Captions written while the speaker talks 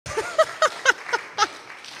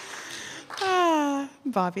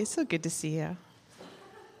Bobby, so good to see you.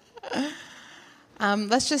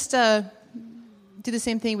 Let's just do the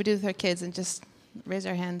same thing we do with our kids and just raise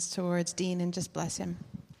our hands towards Dean and just bless him.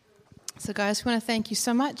 So guys, we want to thank you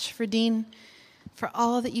so much for Dean, for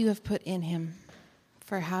all that you have put in him,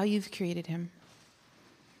 for how you've created him.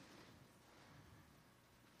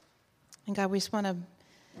 And God, we just want to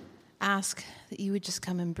ask that you would just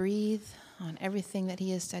come and breathe on everything that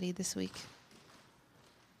he has studied this week.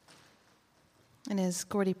 And as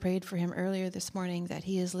Gordy prayed for him earlier this morning, that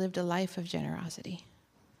he has lived a life of generosity.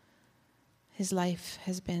 His life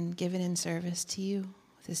has been given in service to you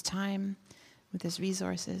with his time, with his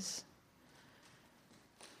resources.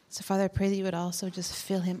 So, Father, I pray that you would also just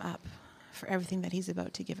fill him up for everything that he's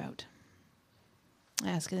about to give out. I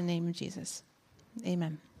ask in the name of Jesus.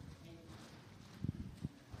 Amen.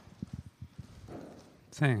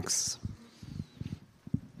 Thanks.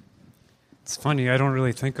 It's funny, I don't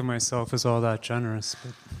really think of myself as all that generous,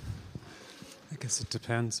 but I guess it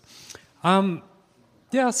depends. So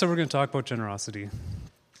we're going to talk about generosity,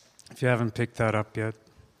 if you haven't picked that up yet.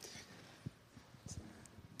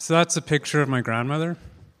 So that's a picture of my grandmother.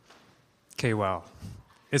 Okay, well,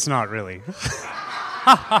 it's not really.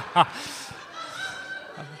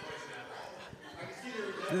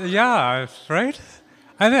 Yeah, right?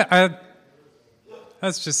 I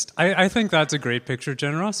think that's a great picture of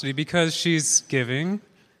generosity because she's giving,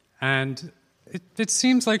 and it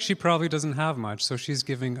seems like she probably doesn't have much, so she's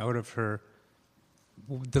giving out of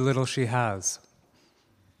the little she has.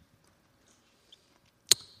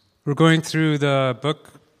 We're going through the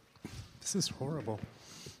book. This is horrible.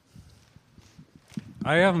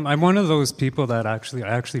 I'm one of those people that I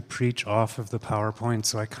actually preach off of the PowerPoint,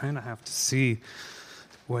 so I kind of have to see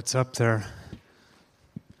what's up there.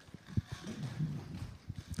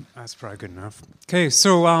 That's probably good enough. Okay,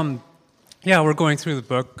 so we're going through the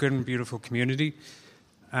book, Good and Beautiful Community,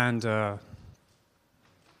 and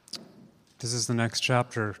this is the next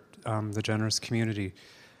chapter, The Generous Community.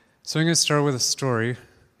 So I'm going to start with a story.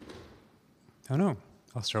 Oh no,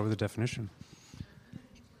 I'll start with a definition.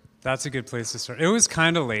 That's a good place to start. It was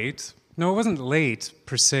kind of late. No, it wasn't late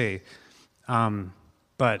per se,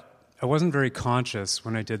 but I wasn't very conscious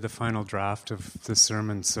when I did the final draft of the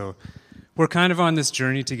sermon, so we're kind of on this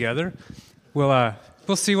journey together. We'll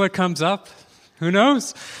see what comes up. Who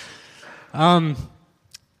knows?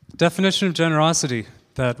 Definition of generosity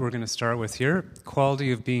that we're going to start with here.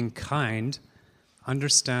 Quality of being kind,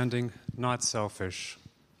 understanding, not selfish.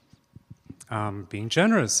 Being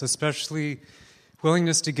generous, especially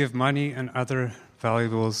willingness to give money and other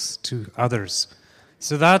valuables to others.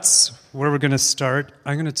 So that's where we're going to start.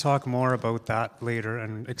 I'm going to talk more about that later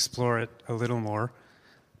and explore it a little more.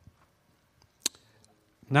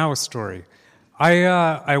 Now a story.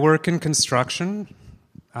 I work in construction,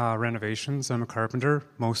 renovations. I'm a carpenter,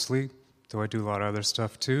 mostly, though I do a lot of other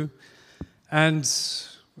stuff too. And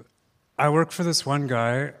I work for this one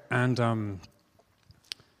guy, and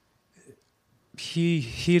he's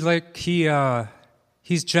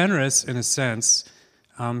generous in a sense.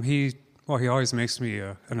 He always makes me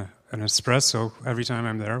an espresso every time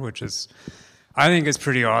I'm there, which is, I think it's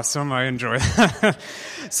pretty awesome. I enjoy that.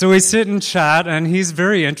 So we sit and chat, and he's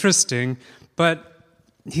very interesting, but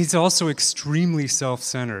he's also extremely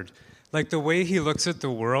self-centered. Like, the way he looks at the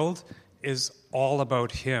world is all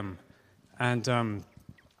about him. And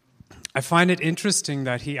I find it interesting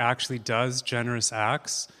that he actually does generous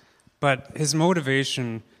acts, but his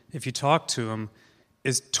motivation, if you talk to him,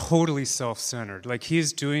 is totally self-centered. Like,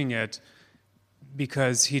 he's doing it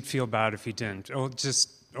because he'd feel bad if he didn't,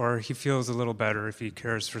 or he feels a little better if he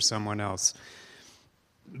cares for someone else.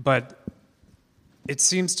 But it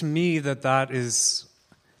seems to me that is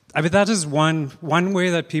one way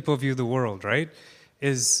that people view the world, right?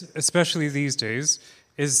 Is, especially these days,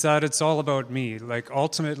 is that it's all about me. Like,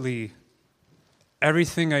 ultimately,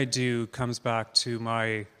 everything I do comes back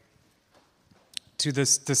to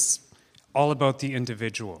this all about the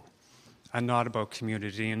individual, and not about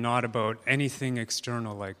community, and not about anything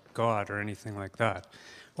external like God or anything like that.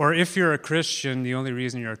 Or if you're a Christian, the only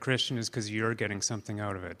reason you're a Christian is because you're getting something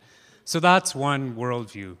out of it. So that's one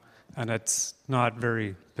worldview, and it's not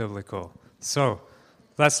very biblical. So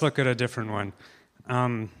let's look at a different one.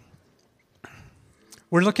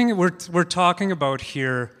 We're talking about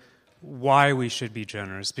here why we should be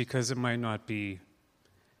generous, because it might not be.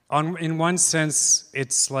 In one sense,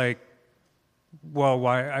 it's like, well,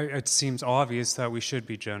 it seems obvious that we should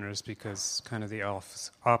be generous because kind of the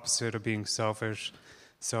opposite of being selfish.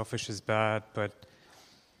 Selfish is bad, but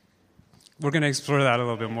we're going to explore that a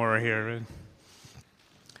little bit more here.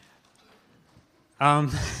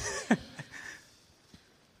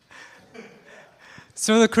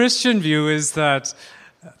 So the Christian view is that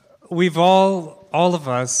we've all of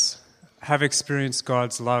us have experienced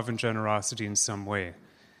God's love and generosity in some way.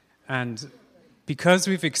 And because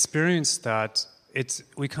we've experienced that,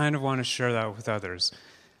 we kind of want to share that with others.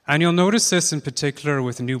 And you'll notice this in particular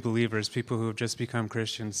with new believers. People who have just become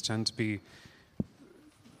Christians tend to be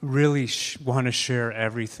really want to share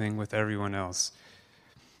everything with everyone else.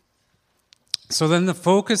 So then the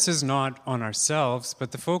focus is not on ourselves,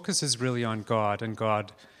 but the focus is really on God and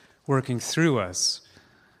God working through us.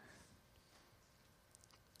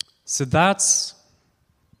 So that's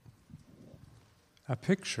a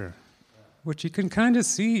picture, which you can kind of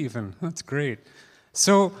see even. That's great.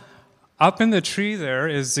 So up in the tree there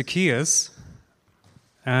is Zacchaeus,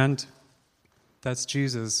 and that's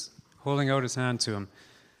Jesus holding out his hand to him.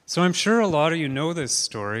 So I'm sure a lot of you know this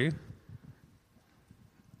story.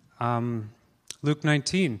 Luke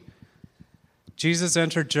 19. Jesus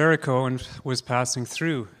entered Jericho and was passing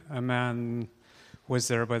through. A man was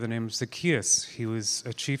there by the name of Zacchaeus. He was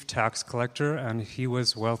a chief tax collector, and he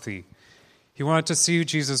was wealthy. He wanted to see who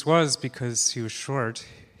Jesus was because he was short.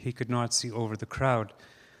 He could not see over the crowd.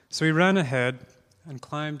 So he ran ahead and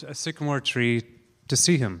climbed a sycamore tree to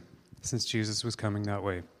see him, since Jesus was coming that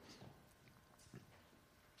way.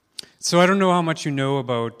 So I don't know how much you know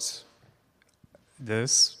about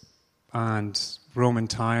this and Roman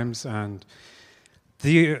times, and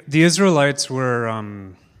the Israelites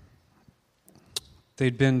were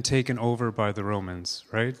they'd been taken over by the Romans,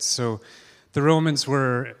 right? So the Romans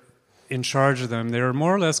were in charge of them. They were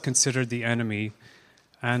more or less considered the enemy,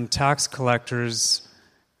 and tax collectors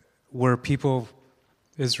were people,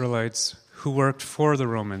 Israelites, who worked for the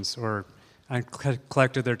Romans and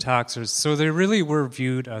collected their taxes. So they really were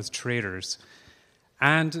viewed as traitors.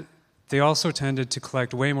 And they also tended to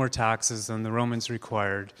collect way more taxes than the Romans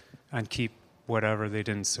required and keep whatever they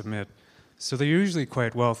didn't submit. So they're usually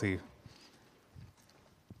quite wealthy.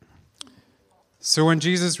 So when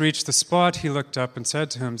Jesus reached the spot, he looked up and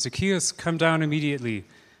said to him, "Zacchaeus, come down immediately.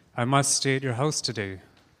 I must stay at your house today."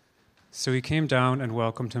 So he came down and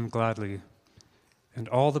welcomed him gladly. And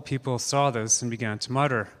all the people saw this and began to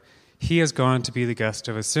mutter, "He has gone to be the guest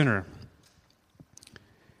of a sinner."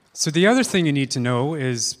 So the other thing you need to know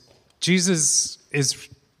is Jesus is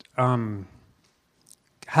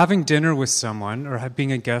having dinner with someone or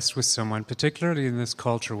being a guest with someone, particularly in this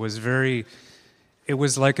culture, it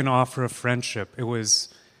was like an offer of friendship. It was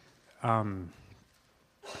kind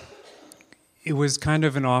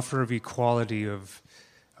of an offer of equality,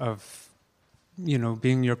 of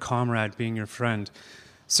being your comrade, being your friend.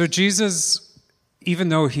 So Jesus, even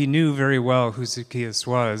though he knew very well who Zacchaeus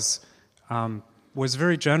was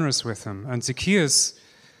very generous with him. And Zacchaeus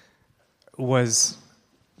was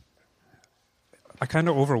kind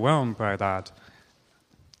of overwhelmed by that.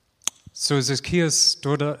 So Zacchaeus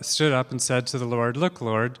stood up and said to the Lord, "Look,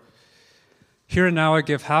 Lord, here and now I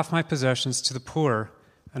give half my possessions to the poor,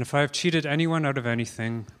 and if I have cheated anyone out of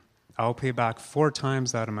anything, I'll pay back 4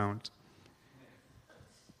 times that amount."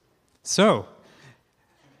 So,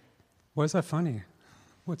 why is that funny?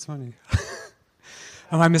 What's funny?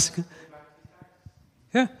 Am I missing?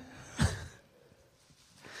 Yeah.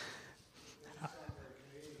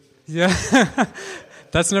 Yeah.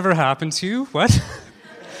 That's never happened to you? What?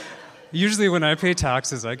 Usually when I pay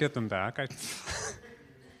taxes, I get them back.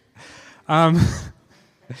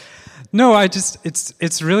 No,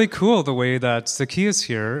 it's really cool the way that Zacchaeus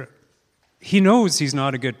here, he knows he's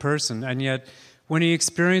not a good person, and yet when he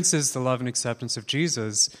experiences the love and acceptance of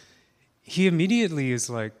Jesus, he immediately is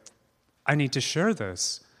like, I need to share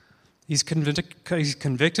this. He's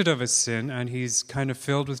convicted of his sin, and he's kind of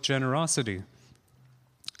filled with generosity.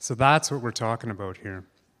 So that's what we're talking about here.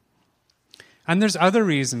 And there's other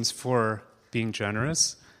reasons for being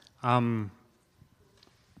generous.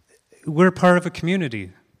 We're part of a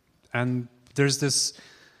community, and there's this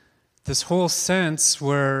whole sense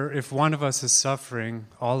where if one of us is suffering,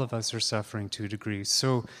 all of us are suffering to a degree.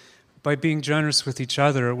 So by being generous with each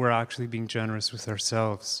other, we're actually being generous with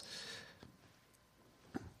ourselves.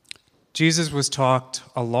 Jesus was talked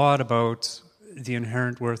a lot about the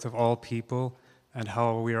inherent worth of all people and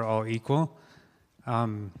how we are all equal.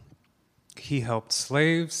 He helped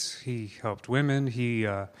slaves, he helped women, he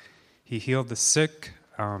healed the sick,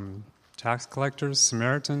 tax collectors,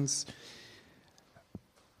 Samaritans.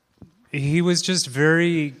 He was just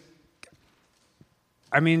very,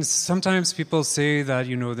 sometimes people say that,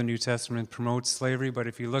 the New Testament promotes slavery, but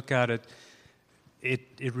if you look at it,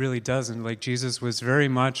 it really doesn't. Like, Jesus was very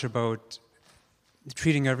much about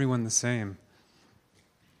treating everyone the same.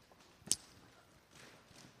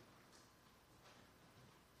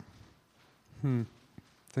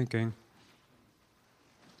 Thinking.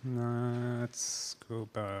 Let's go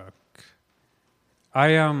back.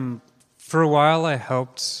 For a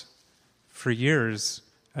while, for years,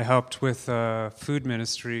 I helped with a food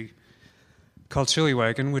ministry called Chili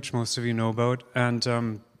Wagon, which most of you know about. And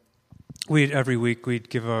every week we'd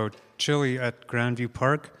give out chili at Grandview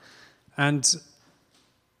Park. And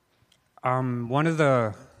one of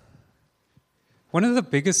the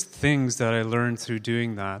biggest things that I learned through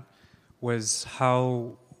doing that was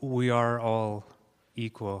how we are all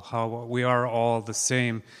equal, how we are all the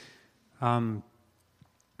same. When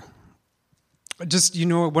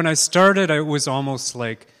I started, it was almost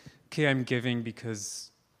like, okay, I'm giving because,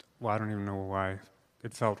 I don't even know why.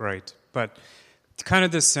 It felt right. But it's kind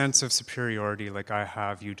of this sense of superiority, like I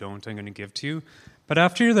have, you don't, I'm going to give to you. But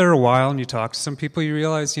after you're there a while and you talk to some people, you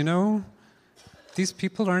realize, these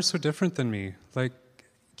people aren't so different than me. Like,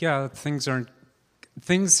 yeah, things are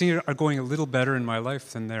going a little better in my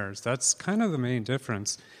life than theirs. That's kind of the main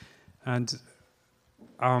difference. And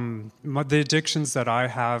the addictions that I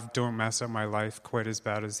have don't mess up my life quite as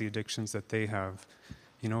bad as the addictions that they have.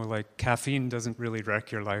 Like caffeine doesn't really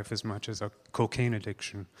wreck your life as much as a cocaine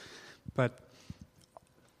addiction. But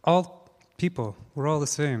all people, we're all the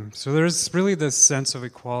same. So there's really this sense of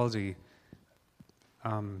equality.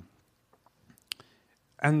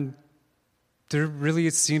 And there really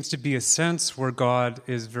seems to be a sense where God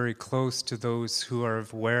is very close to those who are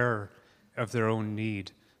aware of their own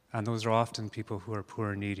need. And those are often people who are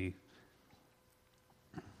poor and needy.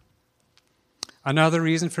 Another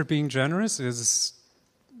reason for being generous is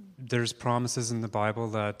there's promises in the Bible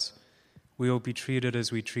that we will be treated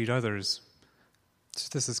as we treat others. So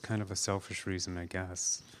this is kind of a selfish reason, I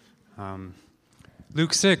guess.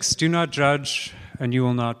 Luke 6, do not judge, and you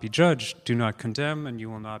will not be judged. Do not condemn, and you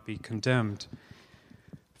will not be condemned.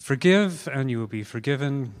 Forgive, and you will be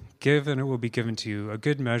forgiven. Give, and it will be given to you. A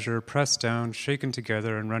good measure, pressed down, shaken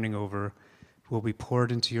together, and running over, will be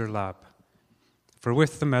poured into your lap. For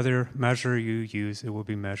with the measure you use, it will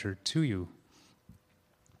be measured to you.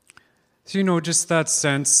 So, just that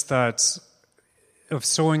sense that of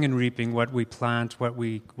sowing and reaping, what we plant, what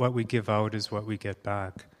we give out is what we get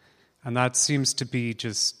back. And that seems to be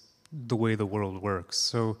just the way the world works.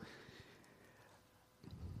 So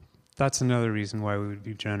that's another reason why we would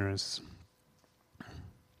be generous.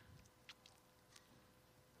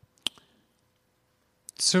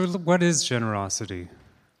 So what is generosity?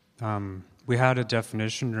 We had a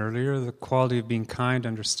definition earlier, the quality of being kind,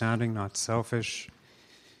 understanding, not selfish,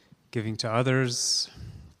 giving to others.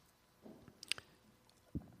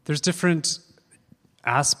 There's different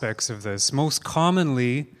aspects of this. Most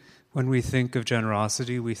commonly, when we think of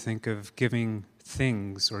generosity, we think of giving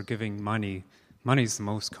things or giving money. Money's the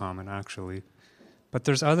most common, actually. But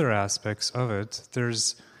there's other aspects of it.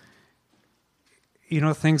 There's,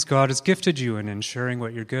 things God has gifted you in sharing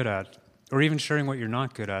what you're good at, or even sharing what you're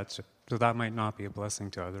not good at. So that might not be a blessing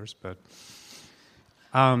to others. But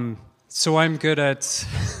so I'm good at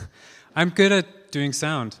doing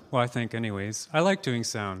sound. Well, I think, anyways. I like doing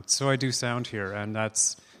sound, so I do sound here, and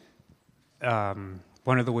that's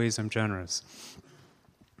one of the ways I'm generous.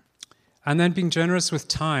 And then being generous with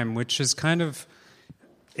time, which is kind of,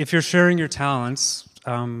 if you're sharing your talents,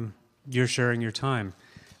 you're sharing your time.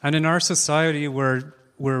 And in our society, we're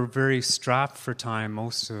very strapped for time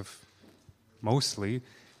mostly.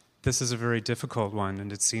 This is a very difficult one,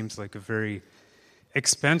 and it seems like a very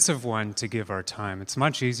expensive one to give our time. It's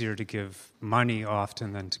much easier to give money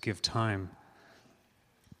often than to give time.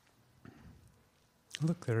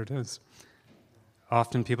 Look, there it is.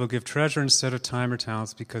 Often people give treasure instead of time or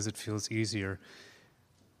talents because it feels easier,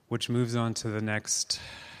 which moves on to the next,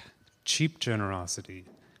 cheap generosity.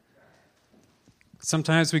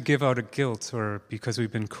 Sometimes we give out of guilt or because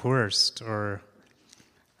we've been coerced, or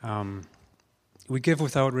we give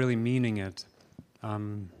without really meaning it.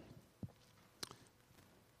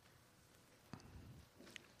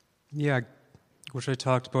 Which I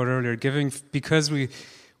talked about earlier, giving because we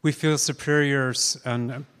feel superior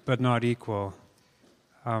but not equal.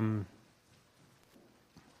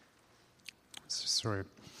 Sorry.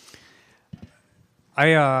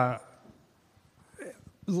 I,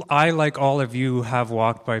 like all of you, have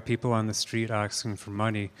walked by people on the street asking for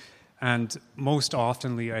money, and most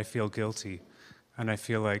oftenly I feel guilty, and I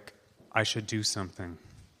feel like I should do something,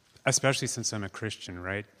 especially since I'm a Christian,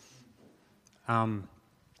 right? And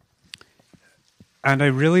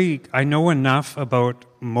I know enough about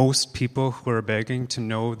most people who are begging to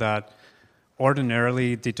know that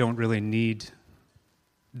ordinarily they don't really need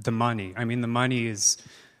the money. I mean, the money is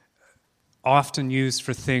often used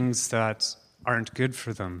for things that aren't good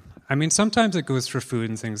for them. I mean, sometimes it goes for food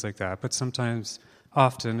and things like that, but sometimes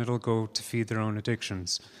often it'll go to feed their own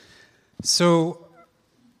addictions. So,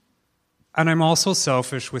 and I'm also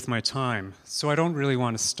selfish with my time, so I don't really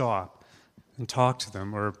want to stop and talk to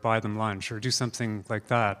them or buy them lunch or do something like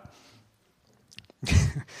that.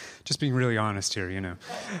 Just being really honest here, you know.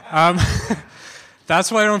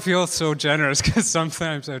 That's why I don't feel so generous, because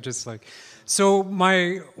sometimes I'm just like... So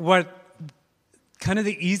what kind of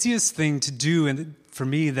the easiest thing to do and for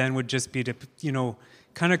me then would just be to, you know,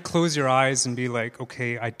 kind of close your eyes and be like,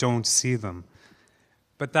 okay, I don't see them.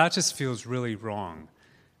 But that just feels really wrong,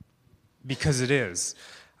 because it is.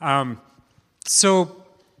 So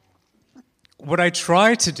what I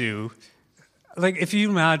try to do, like if you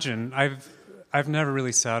imagine, I've never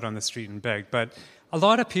really sat on the street and begged, but a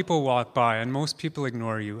lot of people walk by and most people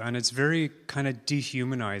ignore you, and it's very kind of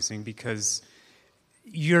dehumanizing because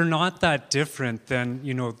you're not that different than,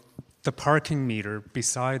 you know, the parking meter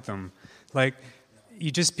beside them. Like, you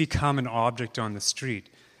just become an object on the street.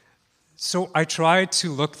 So I try to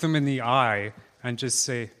look them in the eye and just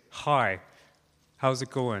say, hi, how's it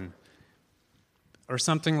going? Or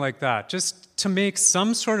something like that, just to make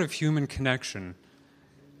some sort of human connection,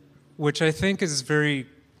 which I think is very,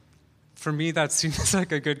 for me, that seems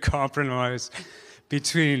like a good compromise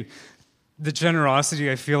between the generosity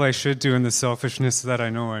I feel I should do and the selfishness that I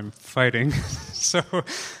know I'm fighting.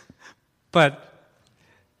 But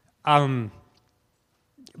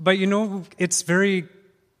you know, it's very,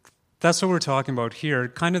 that's what we're talking about here,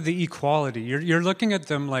 kind of the equality. You're looking at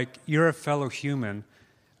them like you're a fellow human,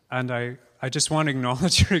 and I just want to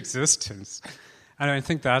acknowledge your existence. And I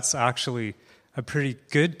think that's actually a pretty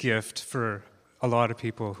good gift for a lot of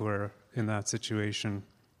people who are in that situation.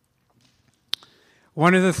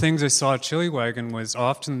 One of the things I saw at Chili Wagon was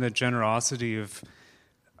often the generosity of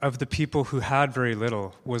the people who had very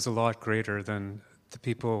little was a lot greater than the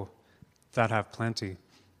people that have plenty.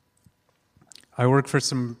 I work for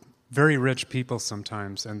some very rich people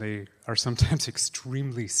sometimes, and they are sometimes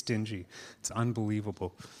extremely stingy. It's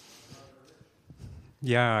unbelievable.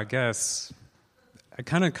 Yeah, I guess. It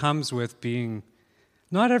kind of comes with being...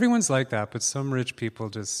 Not everyone's like that, but some rich people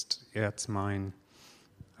just, yeah, it's mine.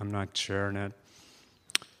 I'm not sharing it.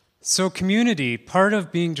 So community, part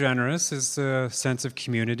of being generous is the sense of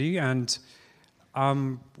community, and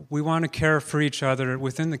we want to care for each other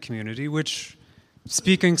within the community, which,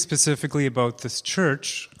 speaking specifically about this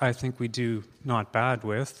church, I think we do not bad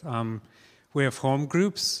with. We have home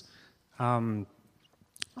groups.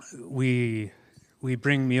 We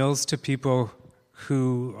bring meals to people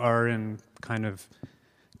who are in kind of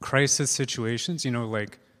crisis situations, you know,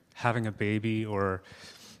 like having a baby or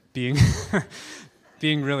being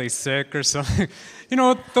being really sick or something. You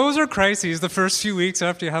know, those are crises. The first few weeks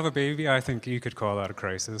after you have a baby, I think you could call that a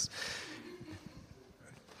crisis.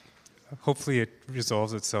 Hopefully it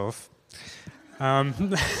resolves itself.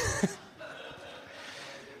 And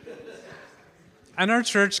our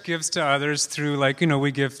church gives to others through, like, you know,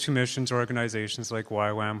 we give to missions organizations like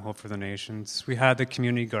YWAM, Hope for the Nations. We had the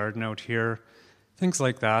community garden out here, things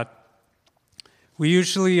like that. We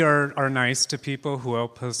usually are nice to people who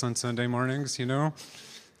help us on Sunday mornings, you know.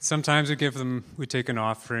 Sometimes we take an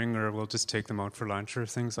offering, or we'll just take them out for lunch or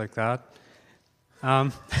things like that.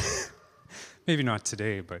 Maybe not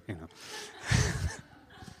today, but, you know.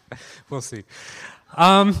 We'll see.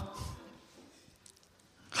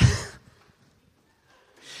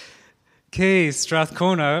 Okay,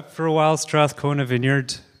 Strathcona. For a while, Strathcona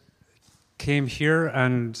Vineyard came here,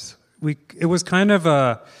 and it was kind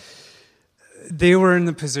of they were in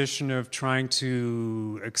the position of trying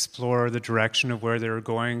to explore the direction of where they were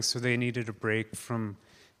going, so they needed a break from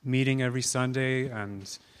meeting every Sunday,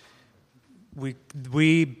 and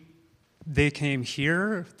they came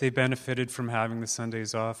here. They benefited from having the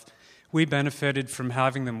Sundays off. We benefited from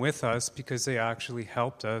having them with us because they actually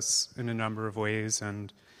helped us in a number of ways,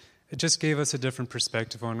 and it just gave us a different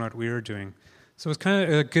perspective on what we were doing. So it was kind of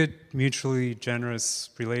a good, mutually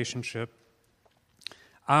generous relationship.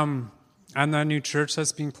 And that new church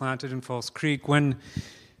that's being planted in False Creek, when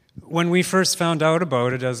we first found out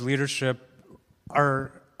about it as leadership,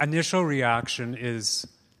 our initial reaction is,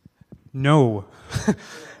 no,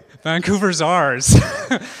 Vancouver's ours.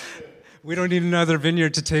 We don't need another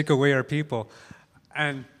vineyard to take away our people.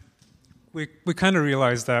 And we kind of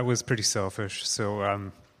realized that was pretty selfish,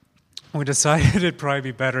 so we decided it'd probably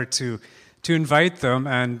be better to invite them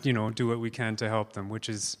and, you know, do what we can to help them, which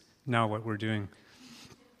is now what we're doing.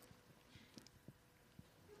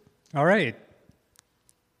 All right.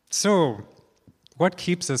 So, what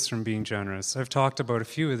keeps us from being generous? I've talked about a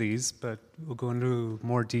few of these, but we'll go into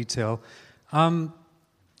more detail.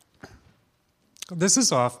 This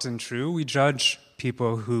is often true. We judge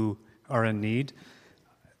people who are in need.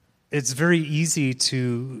 it's very easy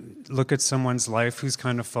to look at someone's life who's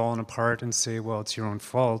kind of fallen apart and say, well, it's your own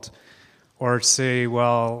fault. Or say,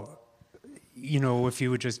 well, if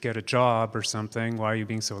you would just get a job or something, why are you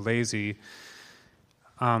being so lazy?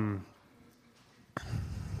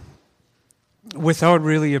 Without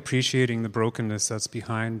really appreciating the brokenness that's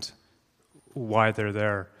behind why they're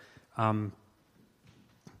there.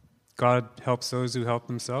 God helps those who help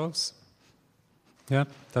themselves. Yeah,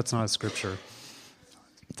 that's not a scripture.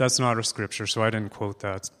 That's not a scripture, so I didn't quote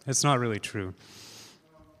that. It's not really true.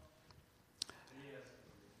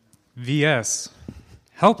 VS,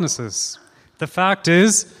 helplessness. The fact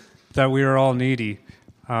is that we are all needy,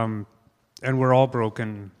 and we're all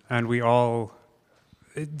broken, and we all...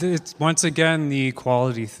 It's once again the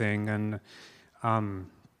equality thing, and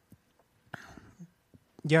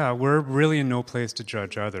we're really in no place to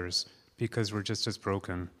judge others because we're just as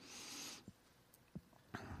broken.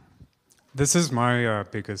 This is my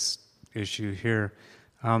biggest issue here.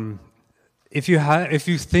 If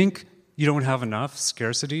you think you don't have enough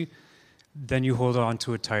scarcity, then you hold on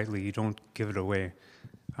to it tightly. You don't give it away.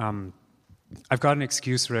 I've got an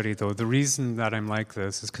excuse ready, though. The reason that I'm like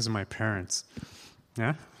this is because of my parents.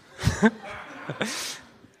 Yeah?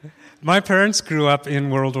 My parents grew up in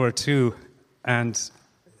World War II, and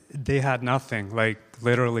they had nothing, like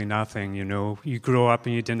literally nothing, You grow up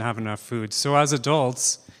and you didn't have enough food. So as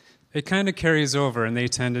adults, it kind of carries over, and they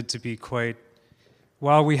tended to be quite...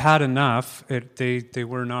 While we had enough, they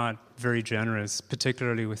were not very generous,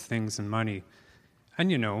 particularly with things and money.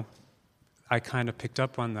 And, I kind of picked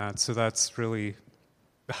up on that, so that's really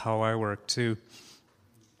how I work, too.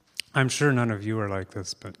 I'm sure none of you are like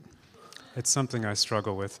this, but it's something I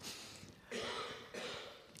struggle with.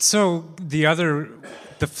 So the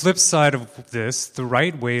flip side of this, the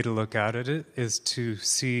right way to look at it is to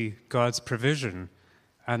see God's provision,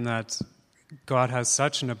 and that God has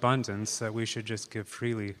such an abundance that we should just give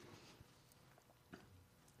freely.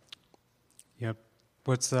 Yep.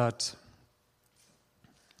 What's that?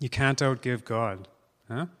 You can't outgive God.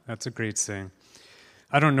 Huh? That's a great saying.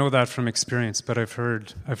 I don't know that from experience, but I've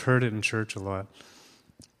heard it in church a lot.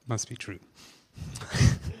 Must be true.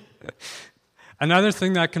 Another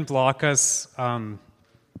thing that can block us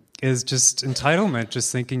is just entitlement,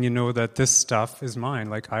 just thinking, that this stuff is mine.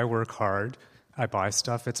 Like, I work hard, I buy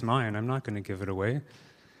stuff, it's mine. I'm not going to give it away.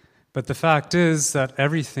 But the fact is that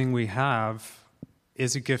everything we have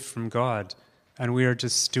is a gift from God, and we are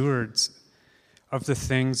just stewards of the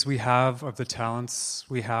things we have, of the talents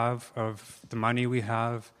we have, of the money we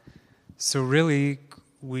have. So really,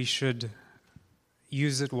 we should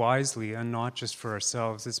use it wisely and not just for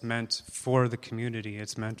ourselves. It's meant for the community.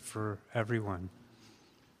 It's meant for everyone.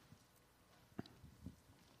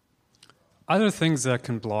 Other things that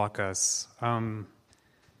can block us.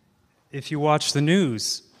 If you watch the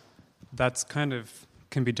news, that's can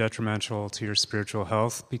be detrimental to your spiritual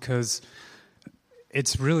health because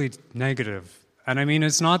it's really negative. And I mean,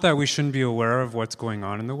 it's not that we shouldn't be aware of what's going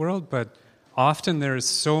on in the world, but often there is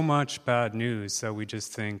so much bad news that we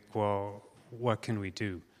just think, well, what can we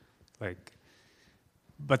do?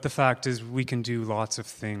 But the fact is we can do lots of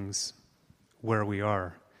things where we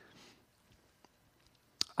are.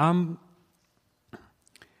 I'm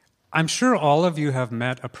sure all of you have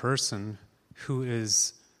met a person who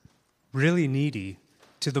is really needy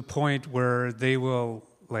to the point where they will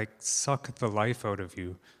suck the life out of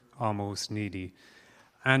you, almost needy.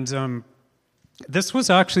 And this was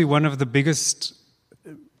actually one of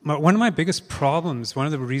my biggest problems. One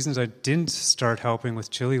of the reasons I didn't start helping with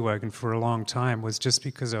Chili Wagon for a long time was just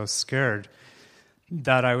because I was scared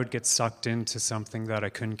that I would get sucked into something that I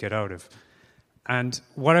couldn't get out of. And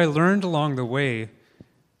what I learned along the way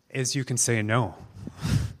is you can say no.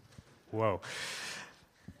 Whoa.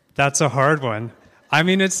 That's a hard one. I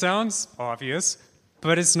mean, it sounds obvious,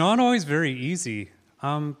 but it's not always very easy.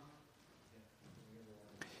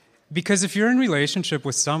 Because if you're in a relationship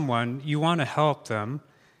with someone, you want to help them,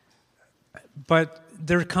 but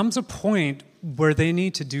there comes a point where they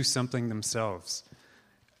need to do something themselves.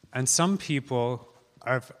 And some people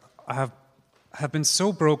have been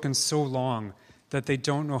so broken so long that they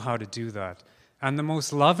don't know how to do that. And the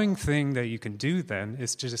most loving thing that you can do then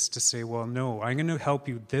is just to say, well, no, I'm going to help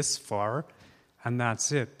you this far, and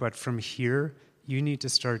that's it. But from here, you need to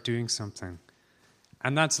start doing something.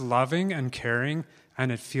 And that's loving and caring,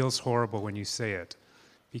 and it feels horrible when you say it,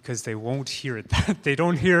 because they won't hear it. They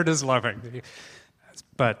don't hear it as loving.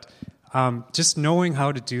 But just knowing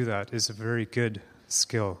how to do that is a very good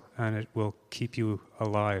skill, and it will keep you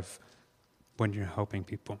alive when you're helping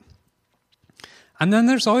people. And then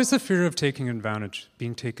there's always the fear of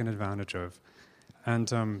being taken advantage of.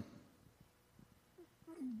 And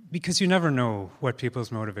because you never know what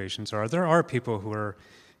people's motivations are. There are people who are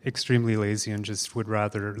extremely lazy and just would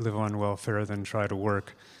rather live on welfare than try to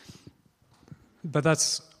work. But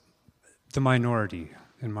that's the minority,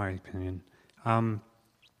 in my opinion.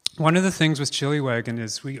 One of the things with Chili Wagon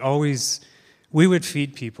is we would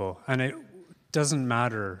feed people, and it doesn't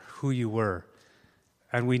matter who you were.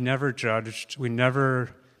 And we never judged, we never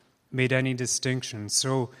made any distinction.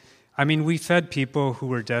 So, I mean, we fed people who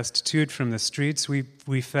were destitute from the streets.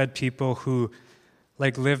 We fed people who,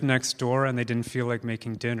 like, lived next door and they didn't feel like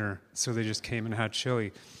making dinner, so they just came and had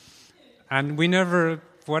chili. And we never,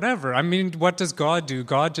 whatever. I mean, what does God do?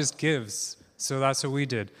 God just gives. So that's what we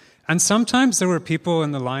did. And sometimes there were people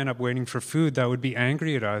in the lineup waiting for food that would be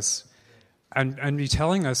angry at us and be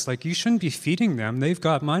telling us, like, you shouldn't be feeding them. They've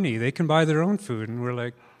got money. They can buy their own food. And we're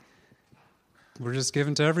like, we're just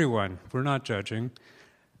giving to everyone. We're not judging.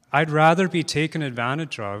 I'd rather be taken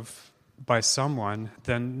advantage of by someone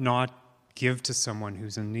than not give to someone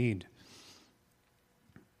who's in need.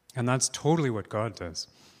 And that's totally what God does.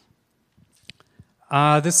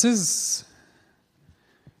 This is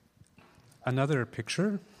another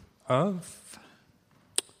picture of,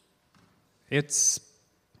 it's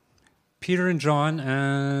Peter and John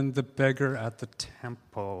and the beggar at the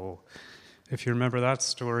temple. If you remember that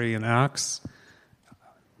story in Acts,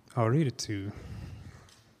 I'll read it to you.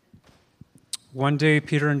 One day,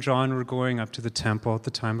 Peter and John were going up to the temple at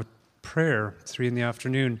the time of prayer, 3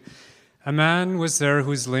 p.m. A man was there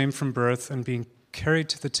who was lame from birth and being carried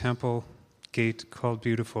to the temple gate called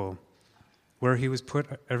Beautiful, where he was put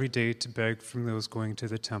every day to beg from those going to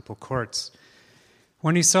the temple courts.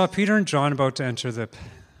 When he saw Peter and John about to enter,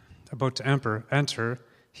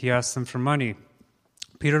 he asked them for money.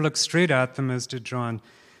 Peter looked straight at them, as did John.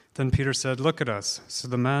 Then Peter said, "Look at us." So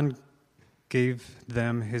the man gave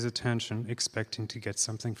them his attention, expecting to get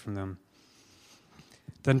something from them.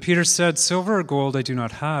 Then Peter said, "Silver or gold I do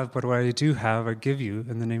not have, but what I do have I give you.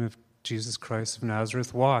 In the name of Jesus Christ of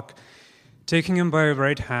Nazareth, walk." Taking him by the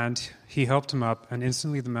right hand, he helped him up, and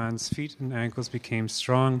instantly the man's feet and ankles became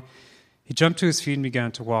strong. He jumped to his feet and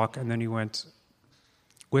began to walk, and then he went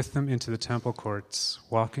with them into the temple courts,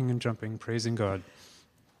 walking and jumping, praising God.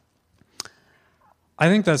 I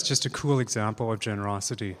think that's just a cool example of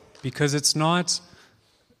generosity, because it's not,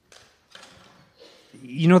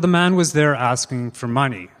 the man was there asking for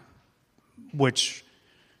money, which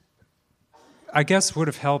I guess would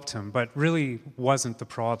have helped him, but really wasn't the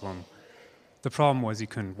problem. The problem was he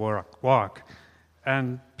couldn't walk.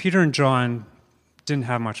 And Peter and John didn't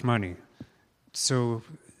have much money, so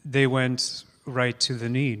they went right to the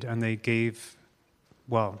need, and they gave,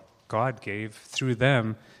 God gave through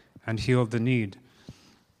them and healed the need.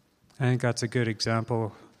 I think that's a good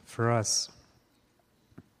example for us.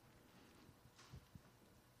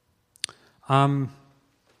 So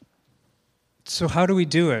how do we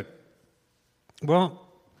do it? Well,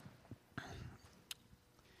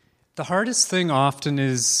 the hardest thing often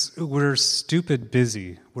is we're stupid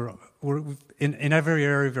busy. We're in every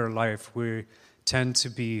area of our life, we tend to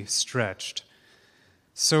be stretched.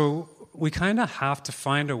 So we kind of have to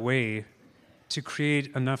find a way to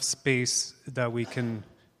create enough space that we can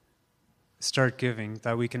start giving,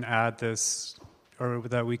 that we can add this, or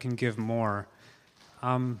that we can give more.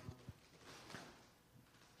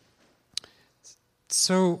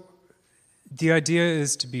 So the idea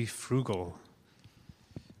is to be frugal,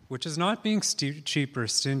 which is not being cheap or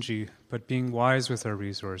stingy, but being wise with our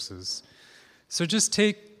resources. So just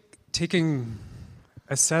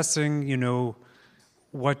assessing,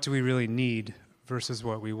 what do we really need versus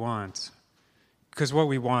what we want? Because what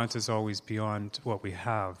we want is always beyond what we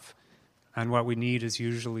have, and what we need is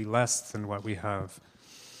usually less than what we have.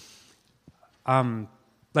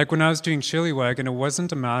 Like when I was doing Chili Wagon, it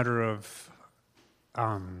wasn't a matter of,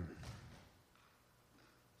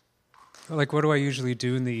 like, what do I usually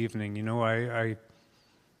do in the evening? I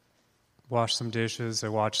wash some dishes, I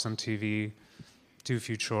watch some TV, do a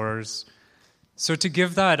few chores. So to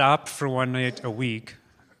give that up for one night a week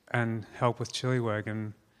and help with Chili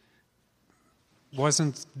Wagon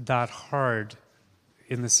wasn't that hard,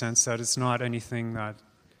 in the sense that it's not anything that,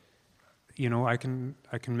 I can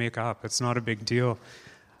make up. It's not a big deal.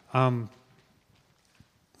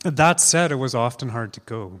 That said, it was often hard to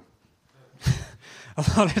go. A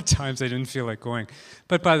lot of times I didn't feel like going.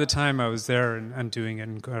 But by the time I was there and doing it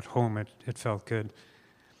and got home, it felt good.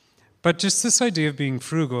 But just this idea of being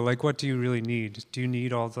frugal, like, what do you really need? Do you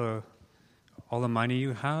need all the money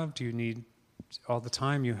you have? Do you need all the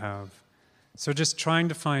time you have? So just trying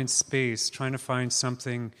to find space, trying to find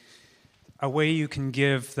something, a way you can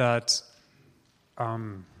give that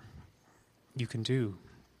you can do.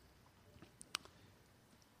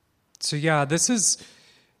 So yeah, this is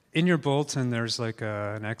in your bulletin. There's like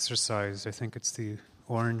an exercise. I think it's the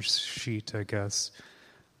orange sheet, I guess,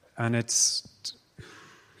 and it's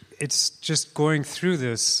just going through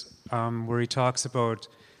this where he talks about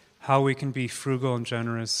how we can be frugal and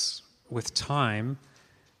generous with time,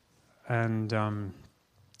 and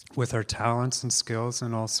with our talents and skills,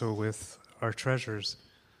 and also with our treasures.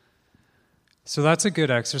 So that's a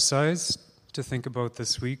good exercise to think about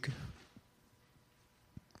this week.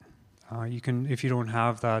 You can, if you don't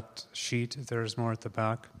have that sheet, there's more at the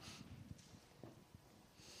back.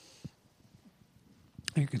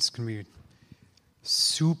 I think it's going to be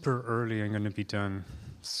super early. I'm going to be done,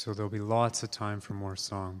 so there'll be lots of time for more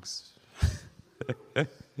songs.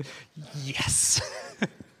 Yes,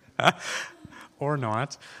 or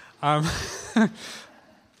not.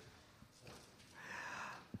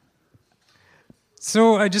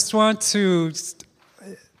 So I just want to.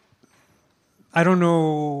 I don't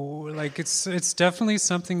know, like it's definitely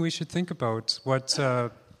something we should think about.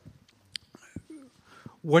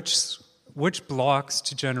 Which blocks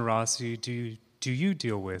to generosity do you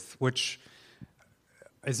deal with? Which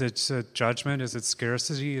is it judgment? Is it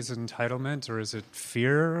scarcity? Is it entitlement? Or is it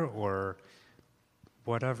fear? Or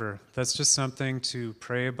whatever? That's just something to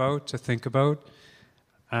pray about, to think about.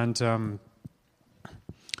 And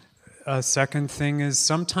a second thing is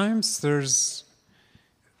sometimes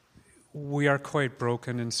we are quite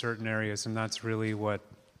broken in certain areas, and that's really what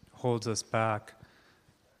holds us back.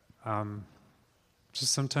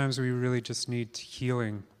 Just sometimes we really just need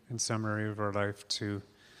healing in some area of our life to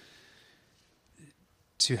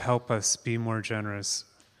help us be more generous.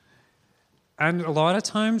 And a lot of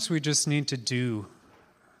times we just need to do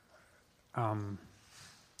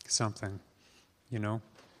something,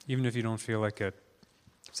 even if you don't feel like it.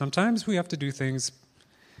 Sometimes we have to do things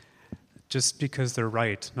just because they're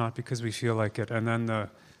right, not because we feel like it. And then the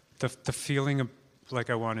feeling of like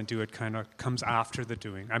I want to do it kind of comes after the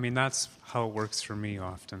doing. I mean, that's how it works for me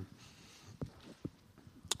often.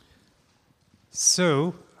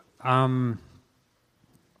 So, I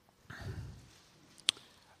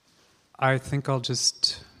think I'll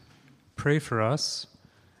just pray for us,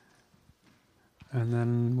 and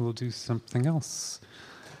then we'll do something else.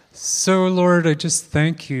 So, Lord, I just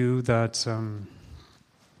thank you that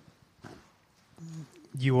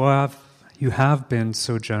you have been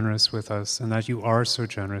so generous with us, and that you are so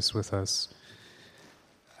generous with us,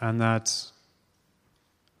 and that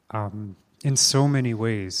in so many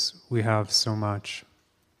ways we have so much.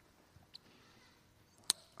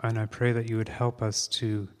 And I pray that you would help us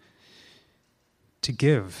to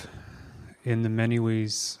give in the many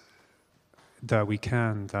ways that we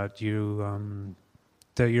can, that your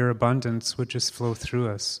abundance would just flow through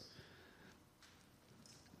us.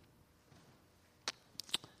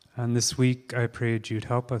 And this week, I prayed you'd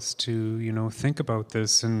help us to, think about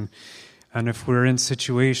this. And if we're in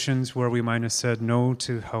situations where we might have said no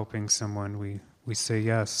to helping someone, we say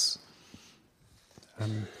yes.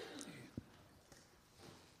 Amen.